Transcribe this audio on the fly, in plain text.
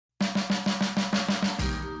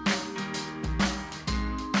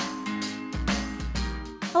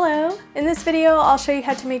Hello! In this video, I'll show you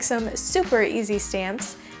how to make some super easy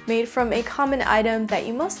stamps made from a common item that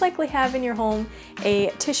you most likely have in your home,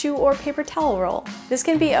 a tissue or paper towel roll. This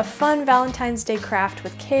can be a fun Valentine's Day craft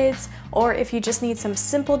with kids, or if you just need some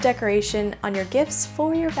simple decoration on your gifts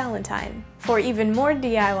for your Valentine. For even more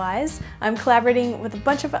DIYs, I'm collaborating with a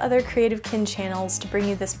bunch of other creative kin channels to bring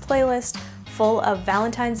you this playlist full of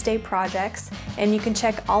Valentine's Day projects, and you can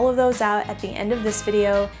check all of those out at the end of this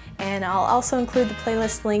video, and I'll also include the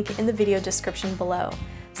playlist link in the video description below.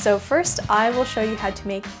 So first, I will show you how to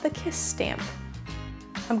make the kiss stamp.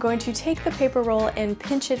 I'm going to take the paper roll and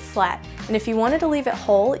pinch it flat, and if you wanted to leave it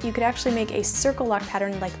whole, you could actually make a circle lock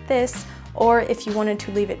pattern like this, or if you wanted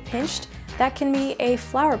to leave it pinched, that can be a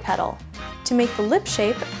flower petal. To make the lip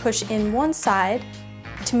shape, push in one side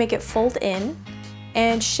to make it fold in,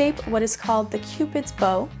 and shape what is called the Cupid's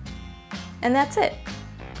bow, and that's it.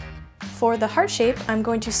 For the heart shape, I'm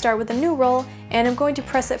going to start with a new roll, and I'm going to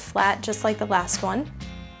press it flat just like the last one,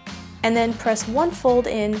 and then press one fold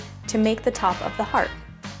in to make the top of the heart.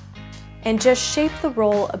 And just shape the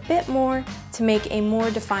roll a bit more to make a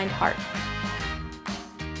more defined heart.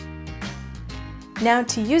 Now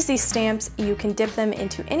to use these stamps, you can dip them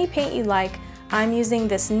into any paint you like. I'm using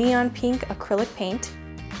this neon pink acrylic paint.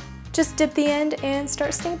 Just dip the end and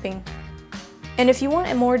start stamping. And if you want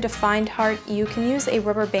a more defined heart, you can use a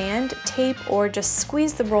rubber band, tape, or just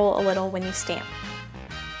squeeze the roll a little when you stamp.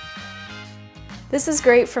 This is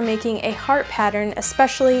great for making a heart pattern,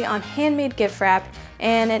 especially on handmade gift wrap,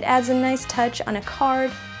 and it adds a nice touch on a card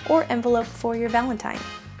or envelope for your Valentine.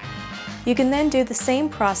 You can then do the same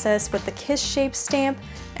process with the kiss-shaped stamp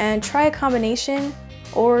and try a combination,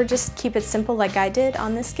 or just keep it simple like I did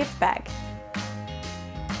on this gift bag.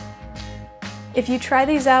 If you try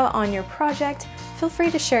these out on your project, feel free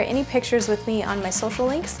to share any pictures with me on my social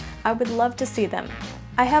links. I would love to see them.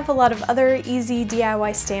 I have a lot of other easy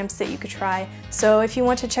DIY stamps that you could try, so if you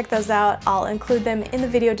want to check those out, I'll include them in the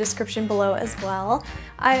video description below as well.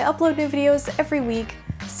 I upload new videos every week,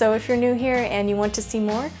 so if you're new here and you want to see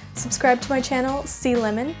more, subscribe to my channel,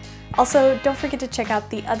 heysealemon. Also, don't forget to check out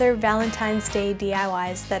the other Valentine's Day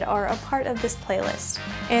DIYs that are a part of this playlist,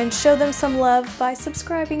 and show them some love by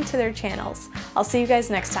subscribing to their channels. I'll see you guys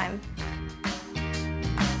next time.